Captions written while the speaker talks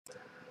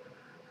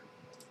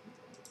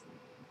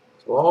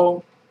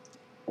Hello,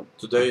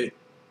 today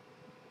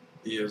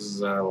is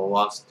the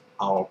last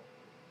our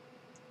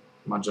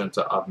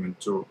Magento Admin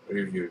 2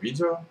 review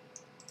video,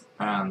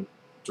 and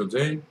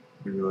today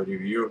we will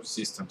review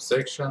system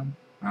section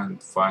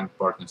and find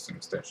partners and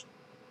extension.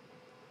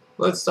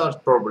 Let's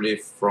start probably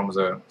from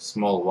the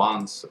small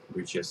ones,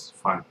 which is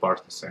find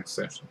partners and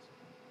extensions.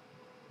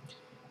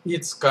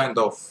 It's kind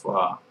of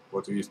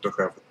what we used to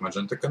have at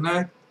Magento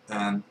Connect,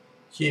 and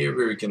here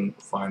we can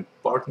find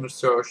partner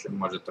search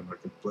and Magento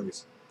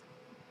Marketplace.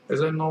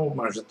 As I know,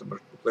 Magento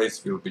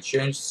Marketplace will be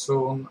changed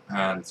soon,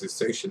 and these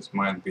sections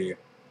might be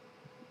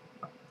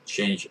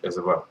changed as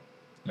well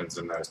at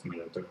the next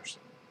Magento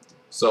version.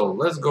 So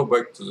let's go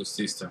back to the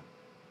system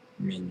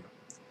menu.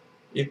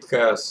 It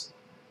has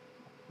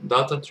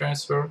data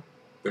transfer,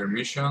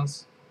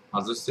 permissions,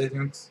 other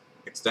settings,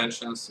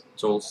 extensions,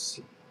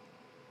 tools,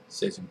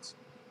 settings.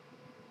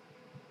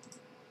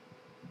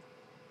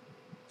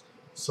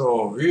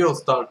 So we will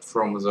start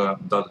from the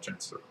data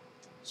transfer.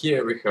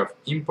 Here we have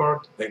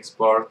import,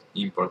 export,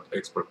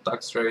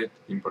 tax rate,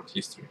 import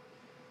history.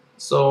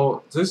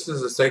 So this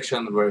is a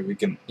section where we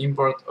can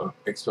import or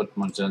export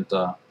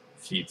Magento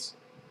feeds.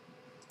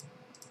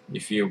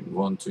 If you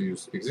want to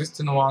use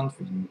existing one,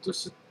 we need to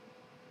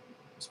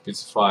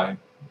specify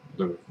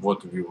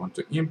what we want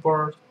to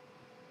import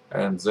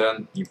and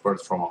then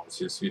import from our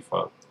CSV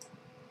file.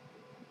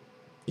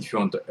 If you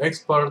want to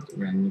export,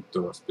 we need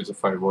to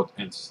specify what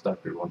entity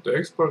type we want to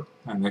export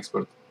and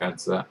export at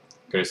the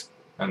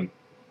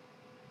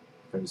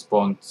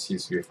correspond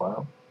CSV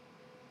file.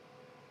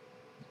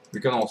 We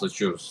can also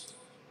choose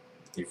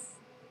if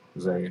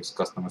there is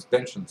custom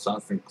extension,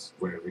 something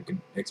where we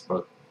can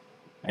export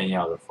any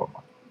other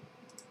format.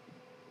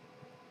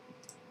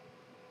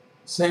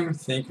 Same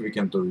thing we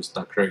can do with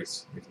tax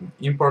rates. We can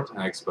import and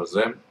export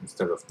them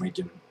instead of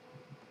making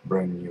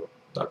brand new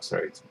tax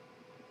rates.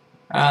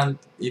 And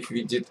if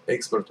we did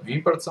export or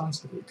import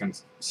something, we can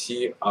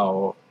see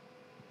our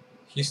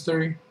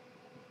history,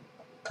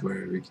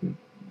 where we can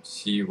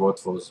see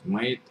what was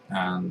made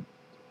and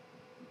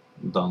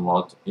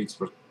download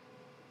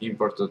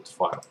imported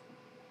file.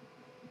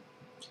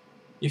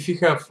 If you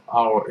have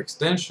our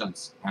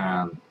extensions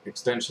and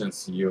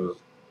extensions use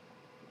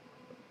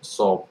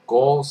SOAP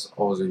calls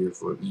or they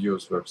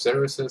use web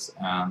services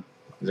and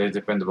they're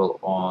dependable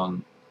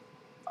on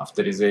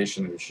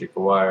authorization which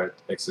required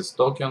access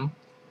token,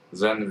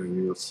 then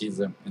we will see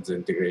them in the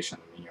integration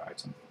menu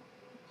item.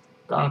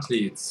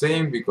 Currently it's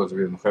same because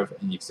we don't have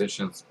any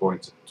extensions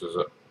pointed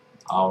to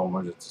our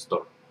Magento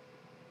store.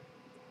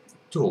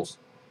 Tools.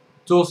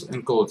 Tools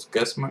includes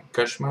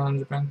cache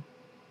management.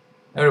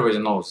 Everybody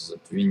knows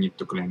that we need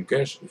to clean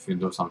cache if we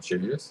do some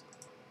changes.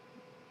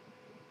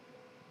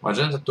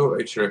 Magento 2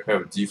 actually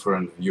have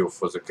different view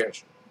for the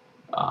cache.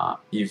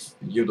 If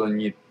you don't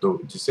need to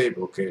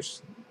disable cache,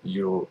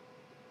 you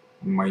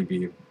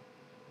maybe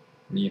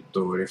need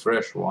to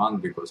refresh one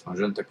because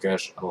Magento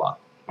cache a lot.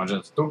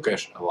 Magento 2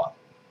 cache a lot.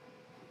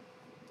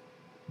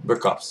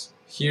 Backups.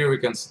 Here we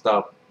can set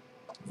up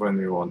when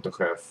we want to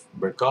have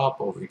backup,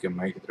 or we can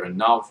make it right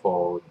now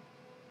for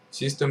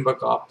system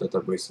backup,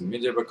 database and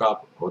media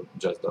backup, or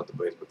just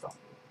database backup.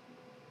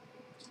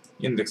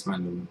 Index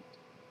management.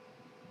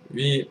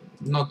 We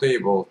not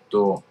able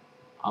to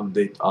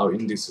update our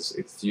indexes.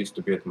 It used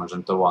to be at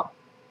Magento 1.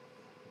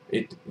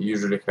 It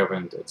usually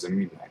happened at the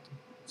midnight.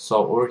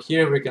 So over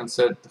here we can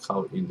set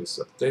how index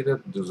is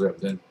updated, do the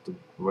update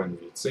when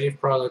we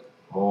save product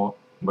or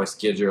by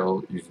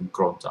schedule using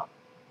cron tab.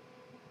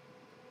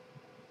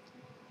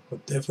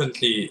 But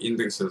definitely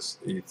indexes,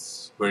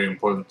 it's very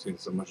important in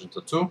the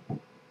Magento 2,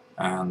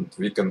 and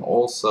we can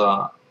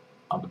also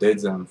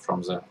update them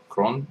from the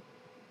cron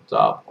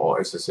tab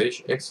or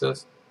SSH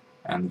access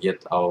and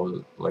get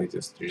our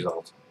latest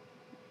results.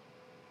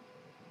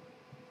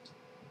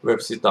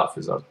 Web setup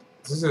wizard.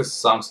 This is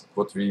something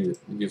what we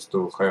used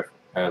to have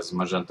as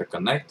Magento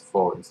Connect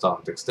for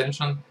installing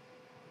extension.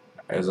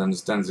 As I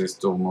understand, this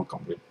tool not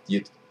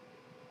complete,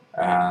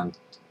 and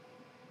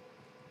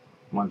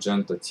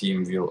Magento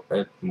team will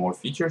add more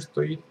features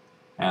to it,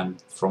 and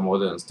from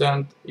what I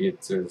understand,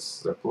 it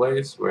is the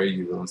place where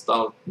you will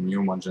install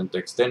new Magento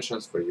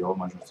extensions for your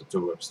Magento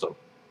 2 web store.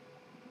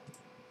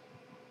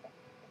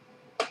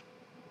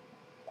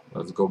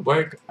 Let's go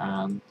back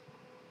and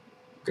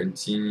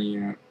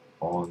continue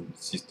on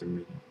system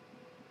menu.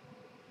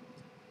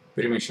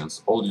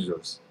 Permissions, all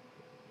users.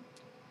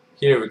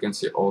 Here we can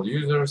see all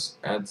users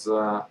at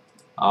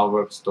our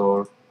web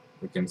store.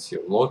 We can see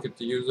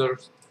logged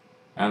users,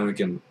 and we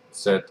can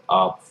set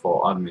up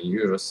for admin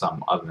users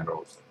some admin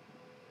roles.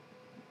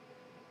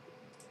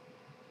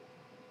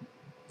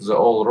 The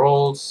all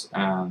roles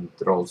and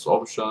roles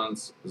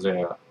options,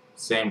 they are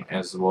same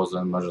as was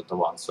in Magento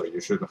 1, so you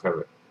shouldn't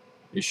have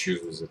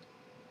issues with it.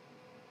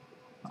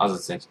 Other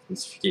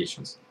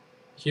notifications.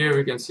 Here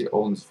we can see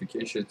all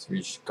notifications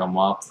which come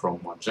up from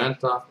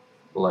Magento,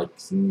 like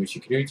new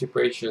security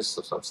pages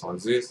or something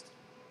like this.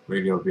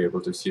 We will be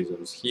able to see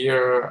them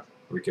here.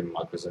 We can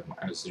mark them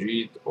as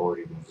read or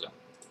remove them.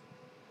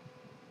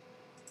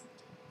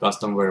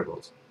 Custom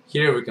variables.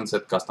 Here we can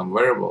set custom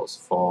variables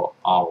for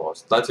our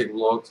static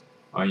blocks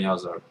or any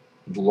other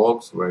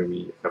blocks where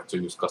we have to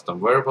use custom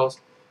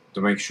variables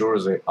to make sure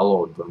they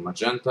allowed by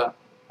Magento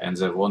and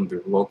they won't be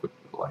blocked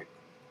like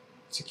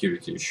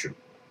security issue.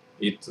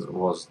 It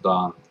was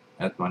done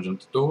at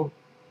Magento 2.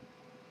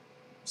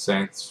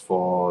 Thanks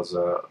for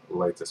the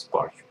latest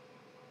patch.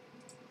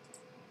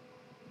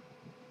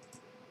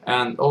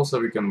 And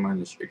also we can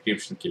manage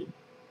encryption key.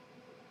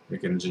 We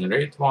can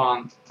generate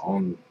one,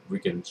 and we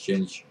can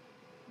change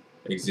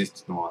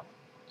existing one.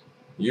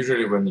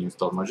 Usually when you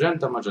install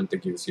Magento, Magento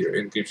gives you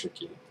encryption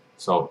key.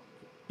 So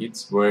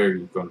it's where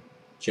you can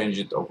change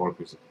it or work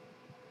with it.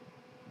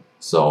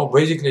 So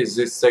basically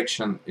this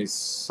section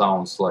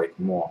sounds like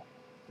more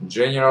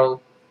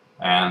general,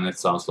 and it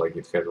sounds like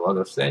it has a lot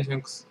of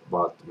settings,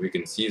 but we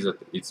can see that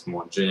it's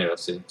more general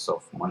settings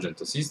of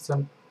Magento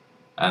system,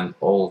 and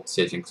all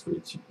settings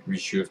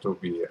which used to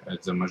be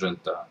at the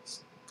Magento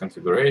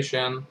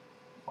configuration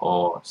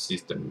or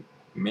system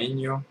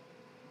menu,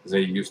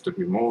 they used to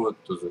be moved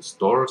to the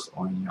stores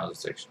or any other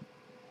section.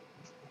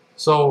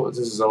 So this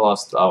is the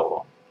last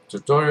our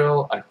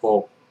tutorial. I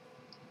hope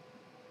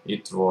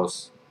it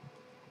was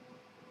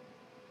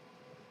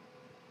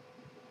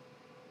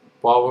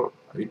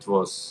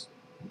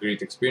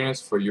great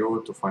experience for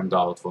you to find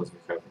out what we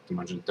have in the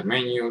Magento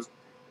menus,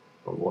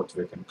 what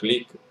we can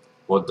click,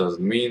 what does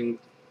it mean.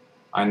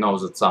 I know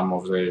that some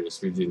of the areas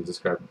we didn't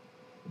describe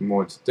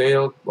more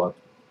detailed, but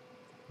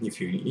if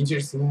you're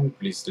interested in,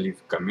 please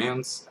leave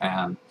comments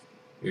and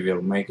we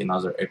will make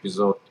another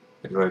episode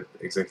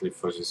exactly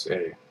for this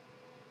area.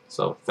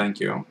 So thank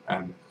you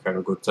and have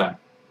a good time.